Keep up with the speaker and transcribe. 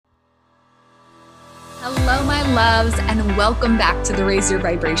Hello, my loves, and welcome back to the Raise Your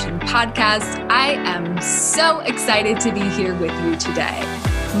Vibration podcast. I am so excited to be here with you today.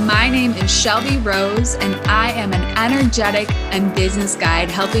 My name is Shelby Rose, and I am an energetic and business guide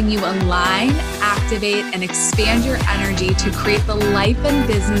helping you align, activate, and expand your energy to create the life and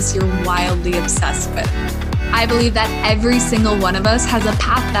business you're wildly obsessed with. I believe that every single one of us has a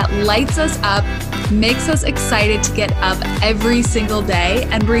path that lights us up, makes us excited to get up every single day,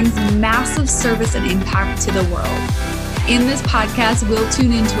 and brings massive service and impact to the world. In this podcast, we'll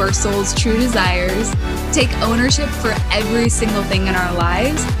tune into our soul's true desires, take ownership for every single thing in our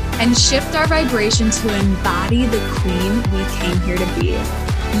lives, and shift our vibration to embody the queen we came here to be.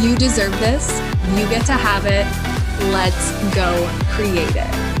 You deserve this. You get to have it. Let's go create it.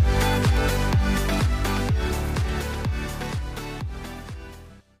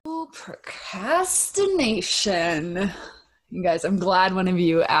 Procrastination. You guys, I'm glad one of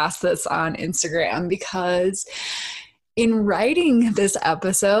you asked this on Instagram because in writing this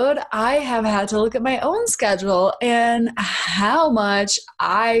episode, I have had to look at my own schedule and how much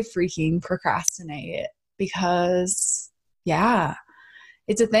I freaking procrastinate because, yeah,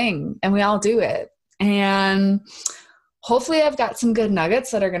 it's a thing and we all do it. And hopefully I've got some good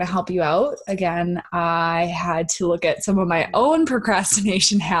nuggets that are going to help you out. Again, I had to look at some of my own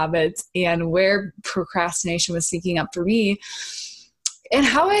procrastination habits and where procrastination was sneaking up for me and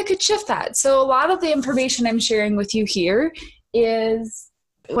how I could shift that. So a lot of the information I'm sharing with you here is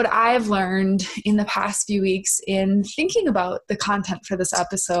what I've learned in the past few weeks in thinking about the content for this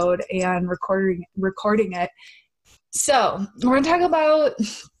episode and recording it. So we're going to talk about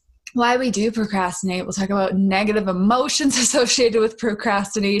why we do procrastinate. We'll talk about negative emotions associated with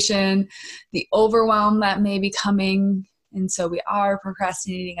procrastination, the overwhelm that may be coming, and so we are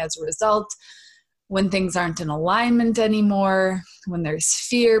procrastinating as a result, when things aren't in alignment anymore, when there's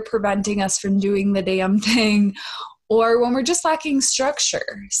fear preventing us from doing the damn thing, or when we're just lacking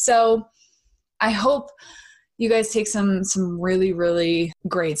structure. So I hope you guys take some really, really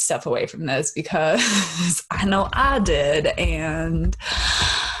great stuff away from this because I know I did, and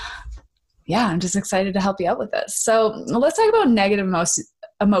yeah, I'm just excited to help you out with this. So let's talk about negative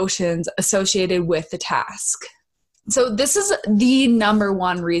emotions associated with the task. So this is the number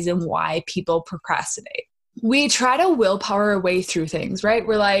one reason why people procrastinate. We try to willpower our way through things, right?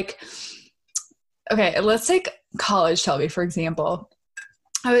 We're like, okay, let's take college, Shelby, for example.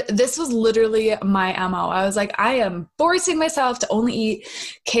 This was literally my MO. I was like, I am forcing myself to only eat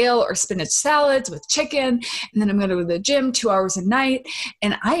kale or spinach salads with chicken, and then I'm going to go to the gym 2 hours a night,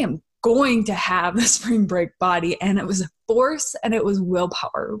 and I am going to have the spring break body. And it was a force and it was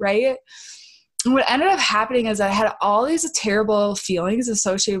willpower, right? And what ended up happening is I had all these terrible feelings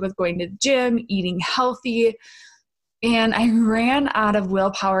associated with going to the gym, eating healthy, and I ran out of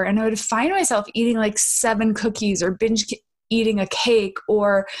willpower, and I would find myself eating like 7 cookies or binge eating a cake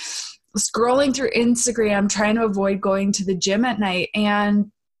or scrolling through Instagram trying to avoid going to the gym at night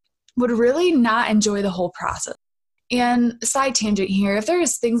and would really not enjoy the whole process. And side tangent here, if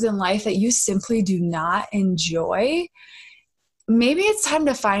there's things in life that you simply do not enjoy, maybe it's time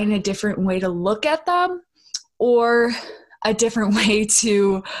to find a different way to look at them or a different way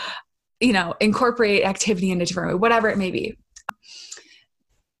to, incorporate activity in a different way, whatever it may be.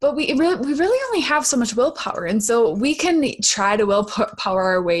 But we really only have so much willpower. And so we can try to willpower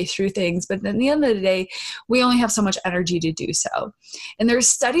our way through things, but at the end of the day, we only have so much energy to do so. And there's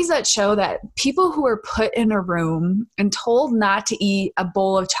studies that show that people who are put in a room and told not to eat a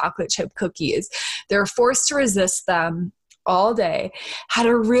bowl of chocolate chip cookies, they're forced to resist them all day, had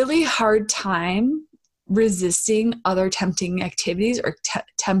a really hard time resisting other tempting activities or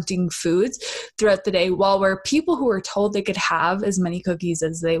tempting foods throughout the day, while where people who were told they could have as many cookies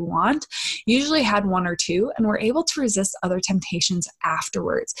as they want usually had 1 or 2 and were able to resist other temptations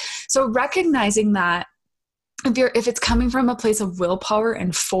afterwards. So recognizing that if it's coming from a place of willpower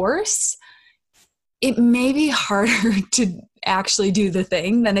and force, it may be harder to actually do the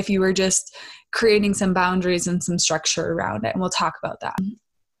thing than if you were just creating some boundaries and some structure around it. And we'll talk about that.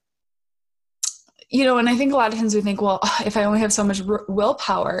 And I think a lot of times we think, well, if I only have so much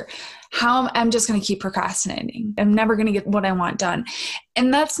willpower, I'm just going to keep procrastinating. I'm never going to get what I want done.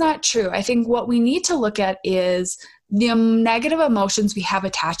 And that's not true. I think what we need to look at is the negative emotions we have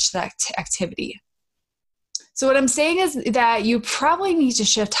attached to that activity. So what I'm saying is that you probably need to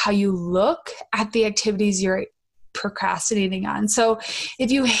shift how you look at the activities you're procrastinating on. So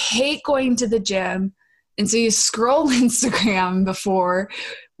if you hate going to the gym, and so you scroll Instagram before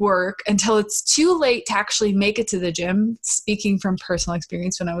work until it's too late to actually make it to the gym, speaking from personal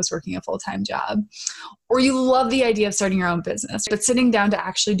experience when I was working a full-time job, or you love the idea of starting your own business, but sitting down to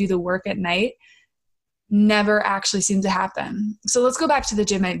actually do the work at night never actually seem to happen. So let's go back to the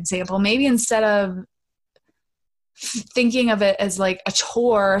gym example. Maybe instead of thinking of it as like a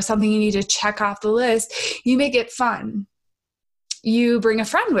chore or something you need to check off the list, you make it fun. You bring a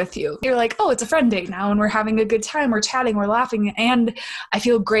friend with you. You're like, oh, it's a friend date now and we're having a good time. We're chatting, we're laughing, and I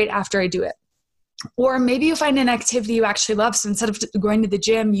feel great after I do it. Or maybe you find an activity you actually love. So instead of going to the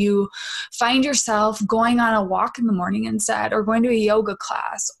gym, you find yourself going on a walk in the morning instead, or going to a yoga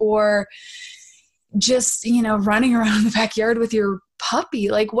class, or just, running around the backyard with your puppy,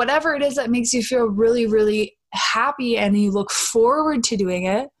 like whatever it is that makes you feel really, really happy and you look forward to doing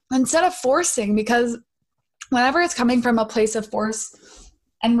it instead of forcing, because whenever it's coming from a place of force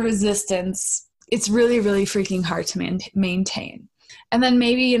and resistance, it's really, really freaking hard to maintain. And then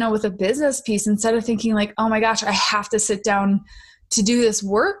maybe, with a business piece, instead of thinking like, oh my gosh, I have to sit down to do this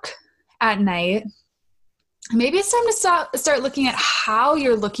work at night, maybe it's time to start looking at how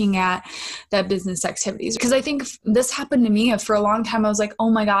you're looking at that business activities. Because I think this happened to me for a long time. I was like, oh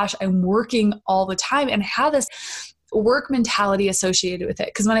my gosh, I'm working all the time, and I had this work mentality associated with it.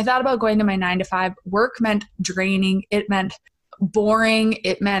 Because when I thought about going to my 9-to-5, work meant draining. It meant boring.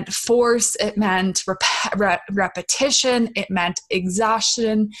 It meant force. It meant repetition. It meant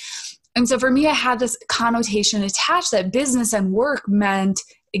exhaustion. And so for me, I had this connotation attached that business and work meant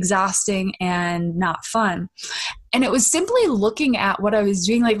exhausting and not fun. And it was simply looking at what I was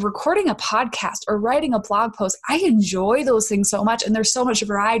doing, like recording a podcast or writing a blog post. I enjoy those things so much, and there's so much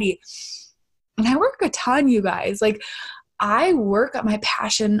variety. And I work a ton, you guys. Like, I work at my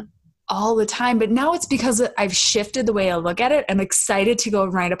passion all the time, but now it's because I've shifted the way I look at it. I'm excited to go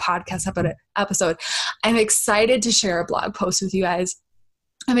write a podcast episode. I'm excited to share a blog post with you guys.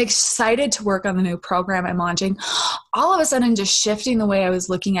 I'm excited to work on the new program I'm launching. All of a sudden, just shifting the way I was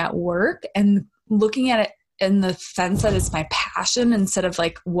looking at work and looking at it in the sense that it's my passion instead of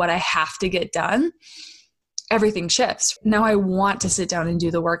like what I have to get done. Everything shifts. Now I want to sit down and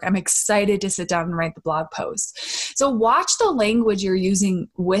do the work. I'm excited to sit down and write the blog post. So watch the language you're using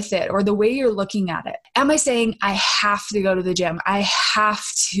with it, or the way you're looking at it. Am I saying I have to go to the gym? I have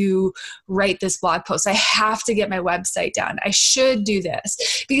to write this blog post. I have to get my website done. I should do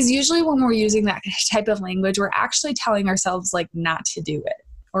this. Because usually when we're using that type of language, we're actually telling ourselves like not to do it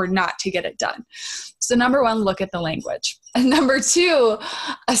or not to get it done. So number one, look at the language. And number two,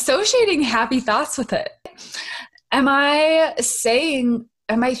 associating happy thoughts with it. Am I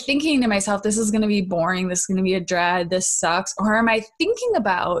thinking to myself, this is going to be boring, this is going to be a dread, this sucks? Or am I thinking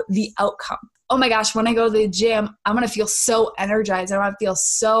about the outcome? Oh my gosh, when I go to the gym, I'm going to feel so energized. I'm going to feel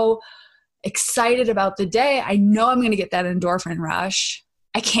so excited about the day. I know I'm going to get that endorphin rush.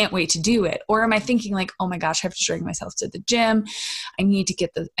 I can't wait to do it. Or am I thinking like, oh my gosh, I have to drag myself to the gym. I need to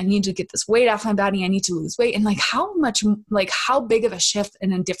get this weight off my body. I need to lose weight. And how big of a shift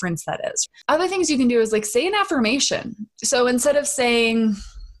and a difference that is. Other things you can do is like say an affirmation. So instead of saying,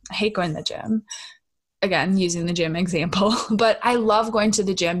 I hate going to the gym, again, using the gym example, but I love going to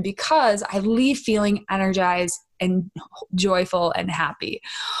the gym because I leave feeling energized and joyful and happy.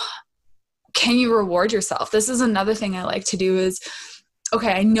 Can you reward yourself? This is another thing I like to do is,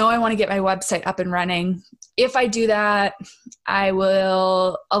 okay, I know I want to get my website up and running. If I do that, I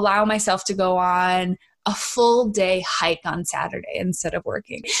will allow myself to go on a full day hike on Saturday instead of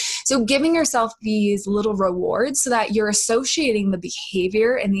working. So giving yourself these little rewards so that you're associating the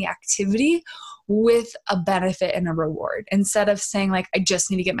behavior and the activity with a benefit and a reward, instead of saying like, I just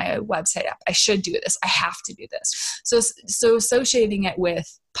need to get my website up. I should do this. I have to do this. So associating it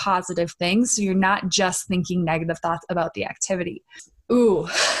with positive things. So you're not just thinking negative thoughts about the activity. Ooh,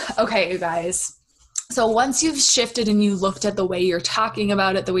 okay, you guys. So once you've shifted and you looked at the way you're talking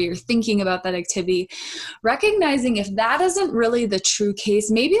about it, the way you're thinking about that activity, recognizing if that isn't really the true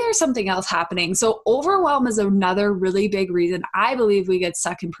case, maybe there's something else happening. So overwhelm is another really big reason I believe we get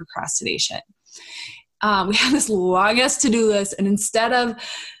stuck in procrastination. We have this longest to-do list, and instead of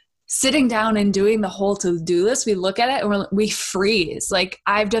sitting down and doing the whole to-do list, we look at it and we freeze. Like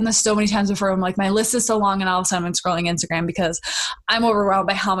I've done this so many times before. I'm like, my list is so long, and all of a sudden I'm scrolling Instagram because I'm overwhelmed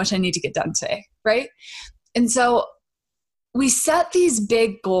by how much I need to get done today, right? And so we set these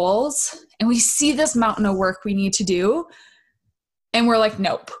big goals and we see this mountain of work we need to do, and we're like,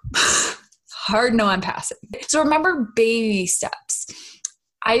 nope. Hard no, I'm passing. So remember baby steps.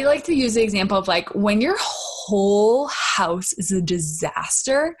 I like to use the example of like when your whole house is a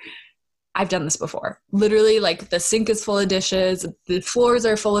disaster. I've done this before. Literally, like the sink is full of dishes, the floors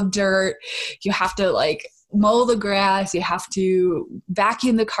are full of dirt. You have to like mow the grass, you have to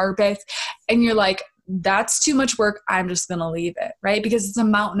vacuum the carpets, and you're like, that's too much work. I'm just going to leave it, right? Because it's a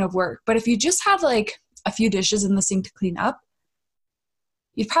mountain of work. But if you just had like a few dishes in the sink to clean up,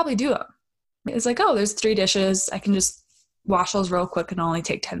 you'd probably do them. It's like, oh, there's 3 dishes. I can just wash those real quick and only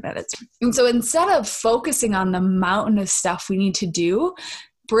take 10 minutes. And so instead of focusing on the mountain of stuff we need to do,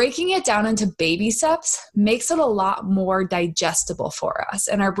 breaking it down into baby steps makes it a lot more digestible for us.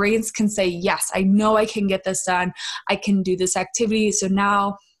 And our brains can say, yes, I know I can get this done. I can do this activity. So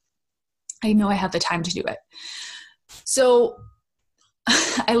now I know I have the time to do it. So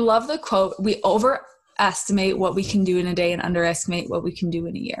I love the quote, we overestimate what we can do in a day and underestimate what we can do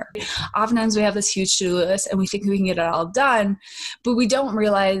in a year. Oftentimes we have this huge to-do list and we think we can get it all done, but we don't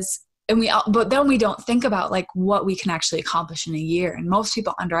realize, but then we don't think about like what we can actually accomplish in a year. And most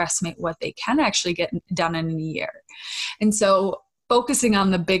people underestimate what they can actually get done in a year. And so focusing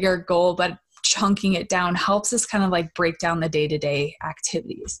on the bigger goal, but chunking it down helps us kind of like break down the day-to-day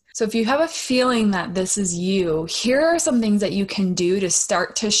activities. So if you have a feeling that this is you, here are some things that you can do to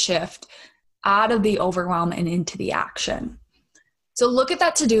start to shift out of the overwhelm and into the action. So look at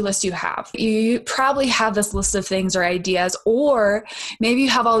that to-do list you have. You probably have this list of things or ideas, or maybe you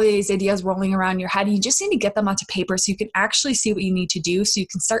have all these ideas rolling around your head and you just need to get them onto paper so you can actually see what you need to do so you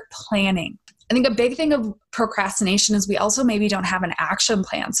can start planning. I think a big thing of procrastination is we also maybe don't have an action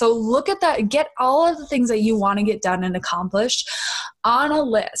plan. So look at that, get all of the things that you want to get done and accomplished on a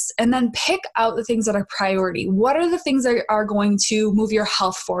list, and then pick out the things that are priority. What are the things that are going to move your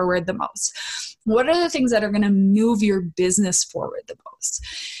health forward the most? What are the things that are going to move your business forward the most?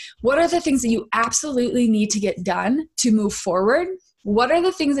 What are the things that you absolutely need to get done to move forward? What are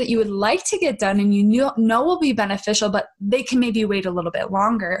the things that you would like to get done and you know will be beneficial, but they can maybe wait a little bit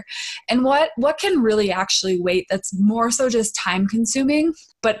longer? And what can really actually wait that's more so just time consuming,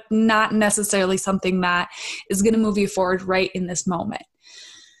 but not necessarily something that is going to move you forward right in this moment?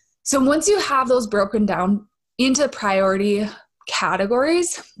 So once you have those broken down into priority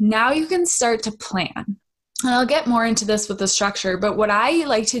categories, now you can start to plan. And I'll get more into this with the structure, but what I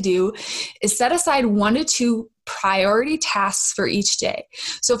like to do is set aside 1 to 2 priority tasks for each day.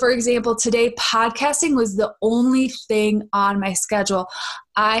 So for example, today podcasting was the only thing on my schedule.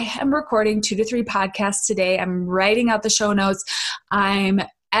 I am recording 2 to 3 podcasts today. I'm writing out the show notes. I'm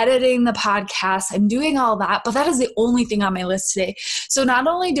editing the podcast. I'm doing all that, but that is the only thing on my list today. So not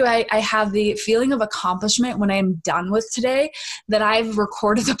only do I have the feeling of accomplishment when I'm done with today, that I've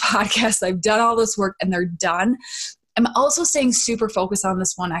recorded the podcast, I've done all this work and they're done, I'm also staying super focused on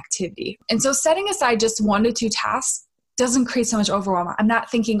this one activity. And so setting aside just 1 to 2 tasks doesn't create so much overwhelm. I'm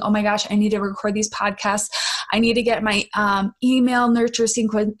not thinking, oh my gosh, I need to record these podcasts. I need to get my email nurture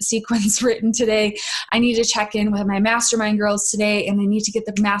sequence written today. I need to check in with my mastermind girls today, and I need to get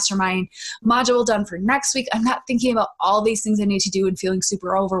the mastermind module done for next week. I'm not thinking about all these things I need to do and feeling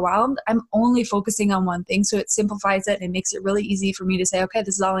super overwhelmed. I'm only focusing on one thing. So it simplifies it and makes it really easy for me to say, okay,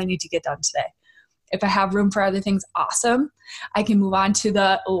 this is all I need to get done today. If I have room for other things, awesome. I can move on to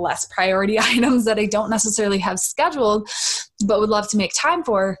the less priority items that I don't necessarily have scheduled, but would love to make time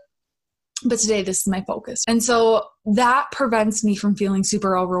for. But today, this is my focus. And so that prevents me from feeling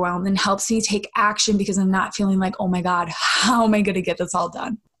super overwhelmed and helps me take action because I'm not feeling like, oh my God, how am I going to get this all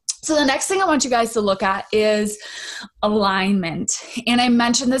done? So the next thing I want you guys to look at is alignment. And I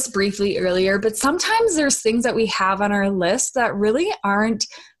mentioned this briefly earlier, but sometimes there's things that we have on our list that really aren't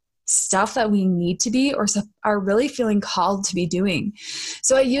stuff that we need to be or are really feeling called to be doing.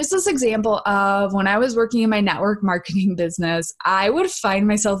 So I use this example of when I was working in my network marketing business, I would find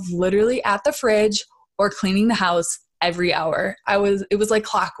myself literally at the fridge or cleaning the house every hour. It was like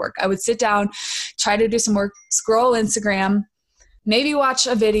clockwork. I would sit down, try to do some work, scroll Instagram, maybe watch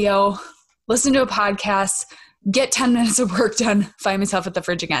a video, listen to a podcast, get 10 minutes of work done, find myself at the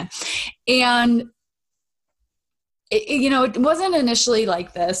fridge again. And it wasn't initially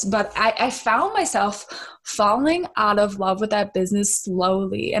like this, but I found myself falling out of love with that business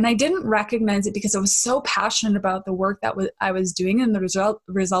slowly. And I didn't recognize it because I was so passionate about the work that I was doing and the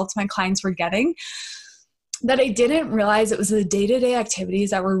results my clients were getting, that I didn't realize it was the day-to-day activities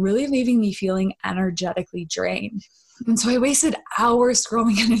that were really leaving me feeling energetically drained. And so I wasted hours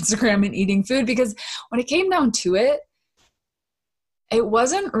scrolling on Instagram and eating food because when it came down to it, it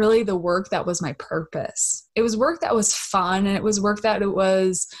wasn't really the work that was my purpose. It was work that was fun and it was work that it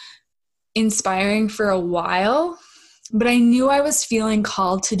was inspiring for a while, but I knew I was feeling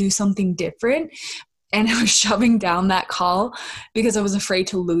called to do something different, and I was shoving down that call because I was afraid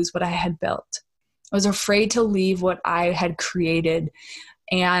to lose what I had built. I was afraid to leave what I had created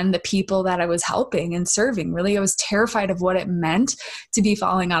and the people that I was helping and serving. Really, I was terrified of what it meant to be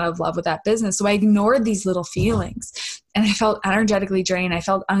falling out of love with that business. So I ignored these little feelings and I felt energetically drained. I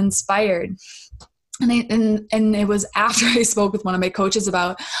felt uninspired. And it was after I spoke with one of my coaches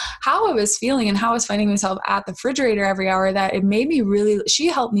about how I was feeling and how I was finding myself at the refrigerator every hour that it made me she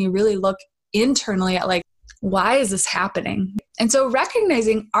helped me really look internally at like, why is this happening? And so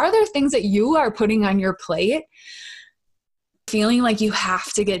recognizing, are there things that you are putting on your plate, feeling like you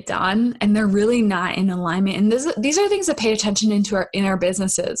have to get done and they're really not in alignment? And these are things to pay attention in our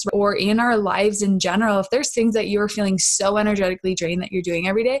businesses or in our lives in general. If there's things that you're feeling so energetically drained that you're doing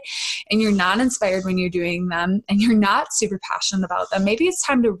every day and you're not inspired when you're doing them and you're not super passionate about them, maybe it's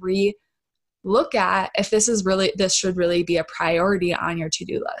time to look at if this should really be a priority on your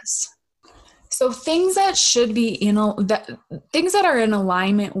to-do list. So things that should be things that are in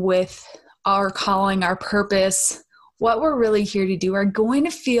alignment with our calling, our purpose, what we're really here to do, are going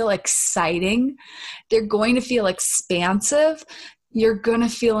to feel exciting. They're going to feel expansive. You're going to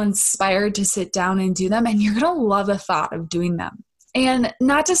feel inspired to sit down and do them, and you're going to love the thought of doing them. And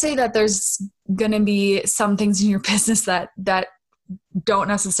not to say that there's going to be some things in your business that don't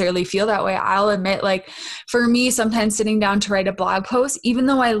necessarily feel that way. I'll admit, like for me, sometimes sitting down to write a blog post, even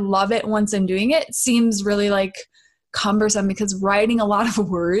though I love it once I'm doing it, seems really like cumbersome because writing a lot of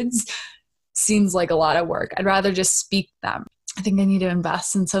words seems like a lot of work. I'd rather just speak them. I think I need to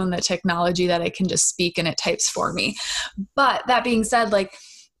invest in some of the technology that I can just speak and it types for me. But that being said, like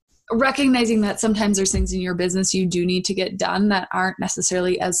recognizing that sometimes there's things in your business you do need to get done that aren't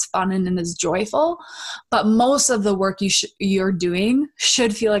necessarily as fun and as joyful, but most of the work you're doing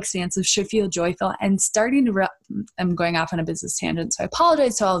should feel expansive, should feel joyful, and starting to I'm going off on a business tangent, so I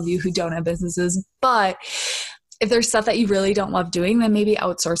apologize to all of you who don't have businesses, but if there's stuff that you really don't love doing, then maybe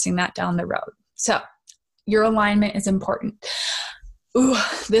outsourcing that down the road. So your alignment is important. Ooh,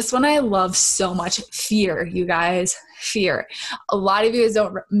 this one I love so much. Fear, you guys. Fear. A lot of you guys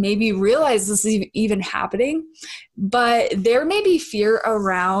don't maybe realize this is even happening, but there may be fear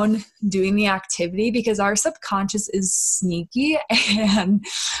around doing the activity because our subconscious is sneaky and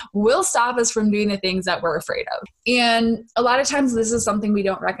will stop us from doing the things that we're afraid of. And a lot of times this is something we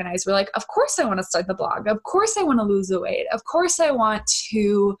don't recognize. We're like, of course I want to start the blog. Of course I want to lose the weight. Of course I want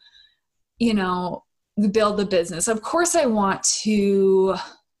to, build the business. Of course I want to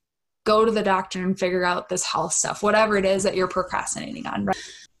go to the doctor and figure out this health stuff, whatever it is that you're procrastinating on. Right?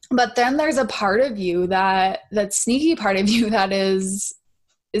 But then there's a part of you that sneaky part of you that is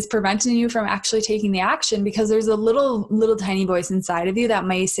preventing you from actually taking the action, because there's a little tiny voice inside of you that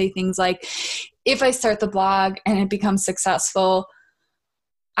may say things like, if I start the blog and it becomes successful,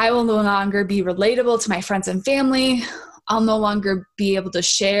 I will no longer be relatable to my friends and family. I'll no longer be able to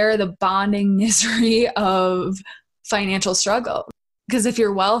share the bonding misery of financial struggle. Because if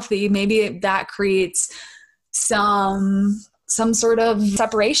you're wealthy, maybe that creates some sort of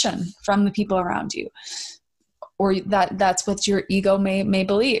separation from the people around you, or that's what your ego may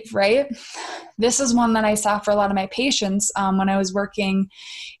believe, right? This is one that I saw for a lot of my patients when I was working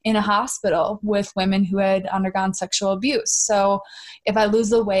in a hospital with women who had undergone sexual abuse. So if I lose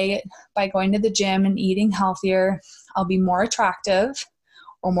the weight by going to the gym and eating healthier, I'll be more attractive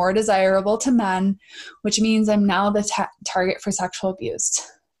or more desirable to men, which means I'm now the target for sexual abuse.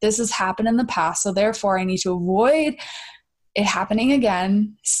 This has happened in the past, so therefore I need to avoid it happening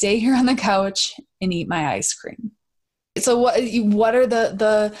again, stay here on the couch and eat my ice cream. So what are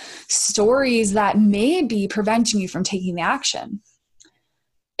the stories that may be preventing you from taking the action?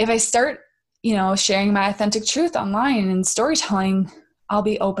 If I start, sharing my authentic truth online and storytelling, I'll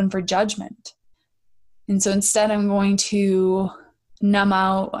be open for judgment. And so instead I'm going to numb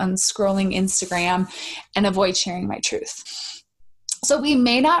out on scrolling Instagram and avoid sharing my truth. So we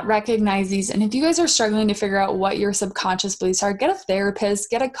may not recognize these. And if you guys are struggling to figure out what your subconscious beliefs are, get a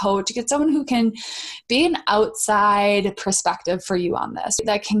therapist, get a coach, get someone who can be an outside perspective for you on this,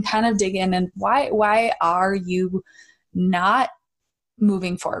 that can kind of dig in and why are you not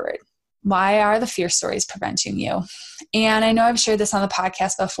moving forward? Why are the fear stories preventing you? And I know I've shared this on the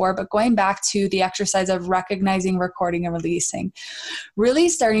podcast before, but going back to the exercise of recognizing, recording, and releasing, really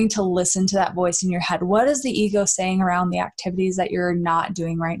starting to listen to that voice in your head. What is the ego saying around the activities that you're not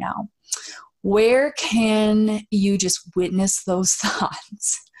doing right now? Where can you just witness those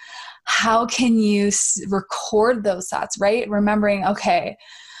thoughts? How can you record those thoughts, right? Remembering, okay,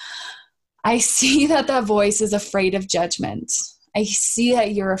 I see that voice is afraid of judgment. I see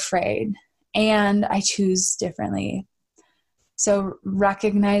that you're afraid and I choose differently. So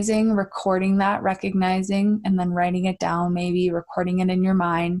recognizing, recording that, recognizing, and then writing it down, maybe recording it in your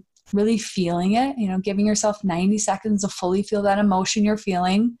mind, really feeling it, giving yourself 90 seconds to fully feel that emotion you're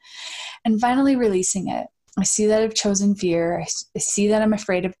feeling, and finally releasing it. I see that I've chosen fear. I see that I'm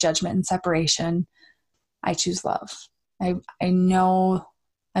afraid of judgment and separation. I choose love. I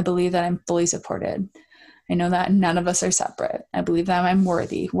believe that I'm fully supported. I know that none of us are separate. I believe that I'm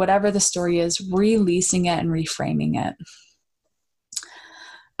worthy. Whatever the story is, releasing it and reframing it.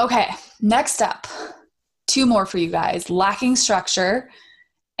 Okay, Next up, 2 more for you guys: lacking structure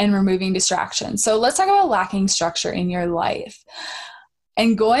and removing distractions. So let's talk about lacking structure in your life.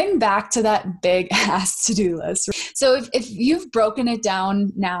 And going back to that big ass to-do list. So if you've broken it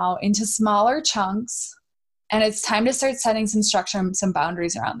down now into smaller chunks, and it's time to start setting some structure and some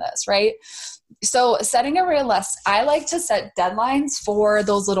boundaries around this, right? So setting a real list, I like to set deadlines for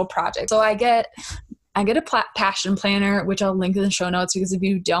those little projects. So I get a passion planner, which I'll link in the show notes, because if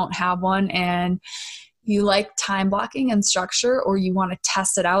you don't have one and you like time blocking and structure, or you want to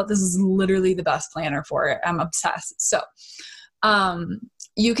test it out, this is literally the best planner for it. I'm obsessed. So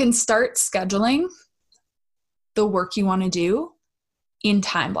you can start scheduling the work you want to do in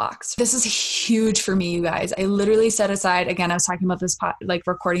time blocks. This is huge for me, you guys. I literally set aside, again, I was talking about this,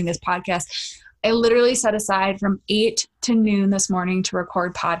 recording this podcast. I literally set aside from 8 to noon this morning to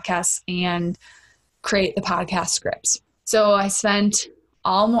record podcasts and create the podcast scripts. So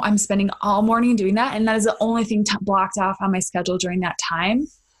I'm spending all morning doing that. And that is the only thing blocked off on my schedule during that time.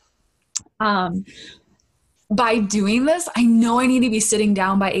 By doing this, I know I need to be sitting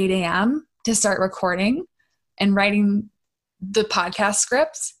down by 8 a.m. to start recording and writing the podcast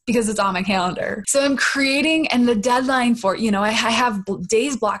scripts because it's on my calendar. So I'm creating, and the deadline for, I have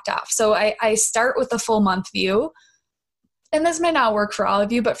days blocked off. So I start with the full month view, and this might not work for all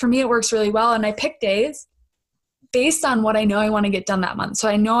of you, but for me, it works really well. And I pick days based on what I know I want to get done that month. So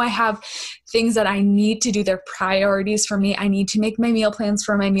I know I have things that I need to do. They're priorities for me. I need to make my meal plans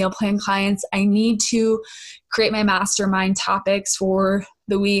for my meal plan clients. I need to create my mastermind topics for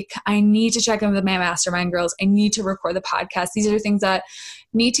the week. I need to check in with my mastermind girls. I need to record the podcast. These are things that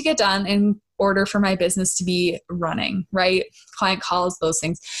need to get done in order for my business to be running, right? Client calls, those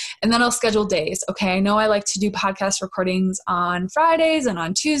things. And then I'll schedule days. Okay, I know I like to do podcast recordings on Fridays and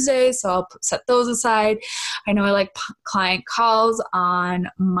on Tuesdays, so I'll set those aside. I know I like client calls on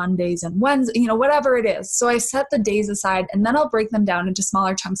Mondays and Wednesdays, whatever it is. So I set the days aside, and then I'll break them down into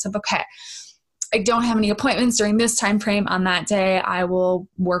smaller chunks of, okay, I don't have any appointments during this time frame on that day. I will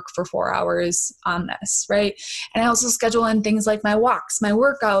work for 4 hours on this, right? And I also schedule in things like my walks, my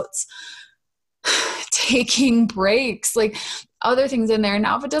workouts, taking breaks, like other things in there.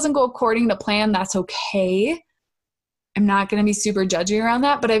 Now, if it doesn't go according to plan, that's okay. I'm not going to be super judgy around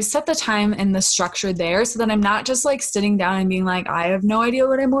that, but I've set the time and the structure there so that I'm not just like sitting down and being like, I have no idea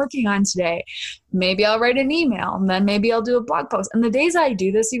what I'm working on today. Maybe I'll write an email, and then maybe I'll do a blog post. And the days I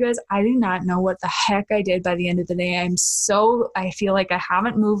do this, you guys, I do not know what the heck I did by the end of the day. I feel like I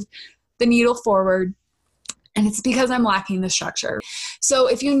haven't moved the needle forward. And it's because I'm lacking the structure. So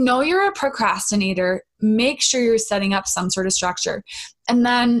if you know you're a procrastinator, make sure you're setting up some sort of structure. And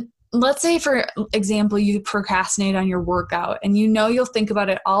then let's say, for example, you procrastinate on your workout, and you'll think about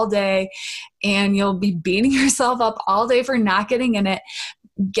it all day, and you'll be beating yourself up all day for not getting in it,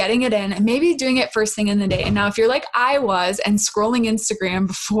 getting it in, and maybe doing it first thing in the day. And now if you're like I was and scrolling Instagram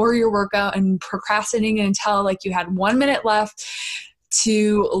before your workout and procrastinating until like you had 1 minute left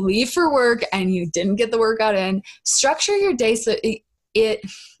to leave for work and you didn't get the workout in, structure your day so it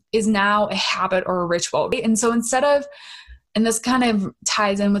is now a habit or a ritual. And so and this kind of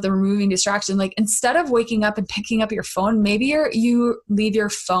ties in with the removing distraction, like instead of waking up and picking up your phone, maybe you leave your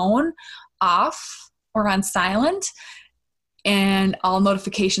phone off or on silent and all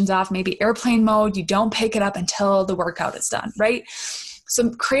notifications off, maybe airplane mode. You don't pick it up until the workout is done, right?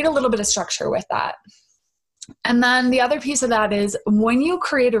 So create a little bit of structure with that. And then the other piece of that is when you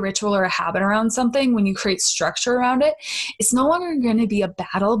create a ritual or a habit around something, when you create structure around it, it's no longer going to be a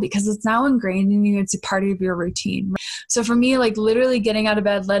battle because it's now ingrained in you. It's a part of your routine. So for me, like literally getting out of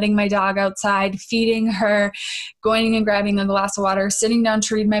bed, letting my dog outside, feeding her, going and grabbing a glass of water, sitting down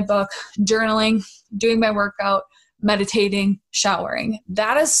to read my book, journaling, doing my workout, meditating, showering.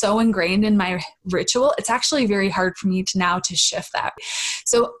 That is so ingrained in my ritual. It's actually very hard for me to shift that.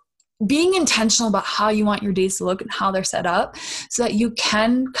 So being intentional about how you want your days to look and how they're set up so that you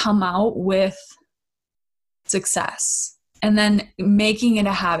can come out with success, and then making it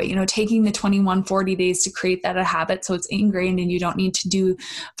a habit, taking the 21-40 days to create that a habit so it's ingrained and you don't need to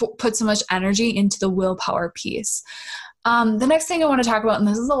put so much energy into the willpower piece. The next thing I want to talk about, and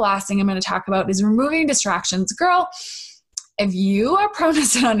this is the last thing I'm going to talk about, is removing distractions. Girl, if you are prone to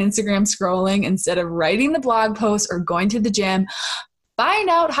sit on Instagram scrolling instead of writing the blog post or going to the gym, find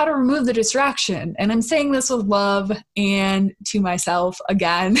out how to remove the distraction. And I'm saying this with love and to myself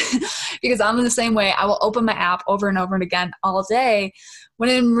again, because I'm in the same way. I will open my app over and over and again all day, when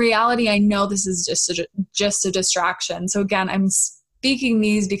in reality, I know this is just a distraction. So again, I'm speaking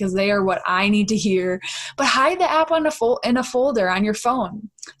these because they are what I need to hear. But hide the app in a folder on your phone.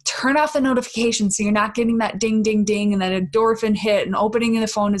 Turn off the notifications so you're not getting that ding, ding, ding, and that endorphin hit and opening the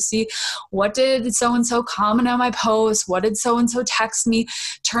phone to see what did so-and-so comment on my post, what did so-and-so text me.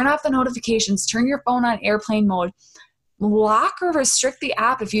 Turn off the notifications. Turn your phone on airplane mode. Lock or restrict the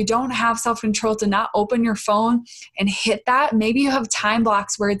app if you don't have self-control to not open your phone and hit that. Maybe you have time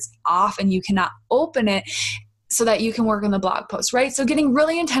blocks where it's off and you cannot open it so that you can work on the blog post, right? So getting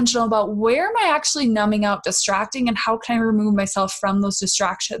really intentional about where am I actually numbing out, distracting, and how can I remove myself from those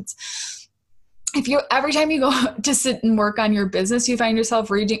distractions? If you, every time you go to sit and work on your business, you find yourself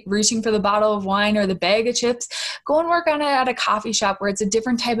reaching for the bottle of wine or the bag of chips, go and work on it at a coffee shop where it's a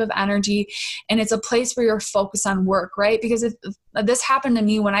different type of energy and it's a place where you're focused on work, right? Because if this happened to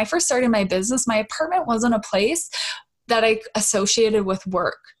me when I first started my business, my apartment wasn't a place that I associated with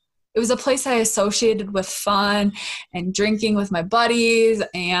work. It was a place I associated with fun and drinking with my buddies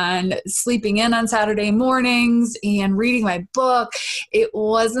and sleeping in on Saturday mornings and reading my book. It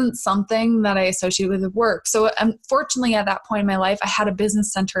wasn't something that I associated with work. So unfortunately, at that point in my life, I had a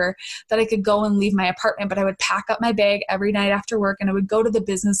business center that I could go and leave my apartment, but I would pack up my bag every night after work and I would go to the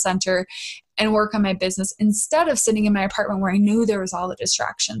business center and work on my business instead of sitting in my apartment where I knew there was all the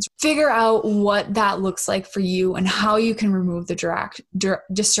distractions. Figure out what that looks like for you and how you can remove the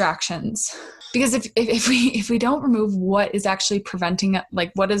distractions. Because if we don't remove what is actually preventing it,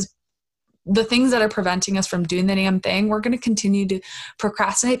 like what is the things that are preventing us from doing the damn thing, we're going to continue to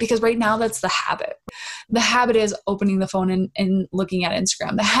procrastinate because right now that's the habit. The habit is opening the phone and looking at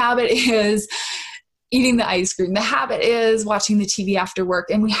Instagram. The habit is eating the ice cream. The habit is watching the TV after work.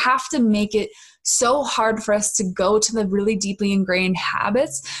 And we have to make it so hard for us to go to the really deeply ingrained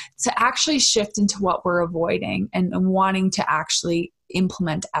habits to actually shift into what we're avoiding and wanting to actually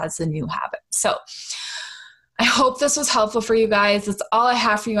implement as the new habit. So I hope this was helpful for you guys. That's all I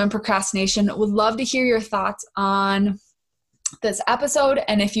have for you on procrastination. Would love to hear your thoughts on this episode.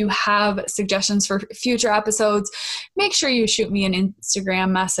 And if you have suggestions for future episodes, make sure you shoot me an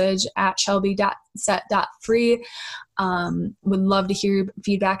Instagram message at shelby.set.free. Would love to hear your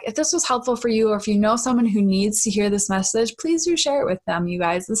feedback. If this was helpful for you, or if you know someone who needs to hear this message, please do share it with them, you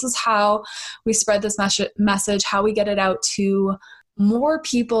guys. This is how we spread this message, how we get it out to more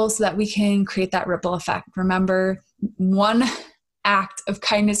people so that we can create that ripple effect. Remember, one act of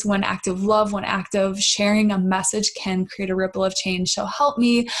kindness, one act of love, one act of sharing a message can create a ripple of change. So help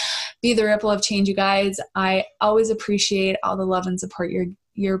me be the ripple of change, you guys. I always appreciate all the love and support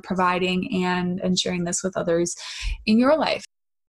you're providing and sharing this with others in your life.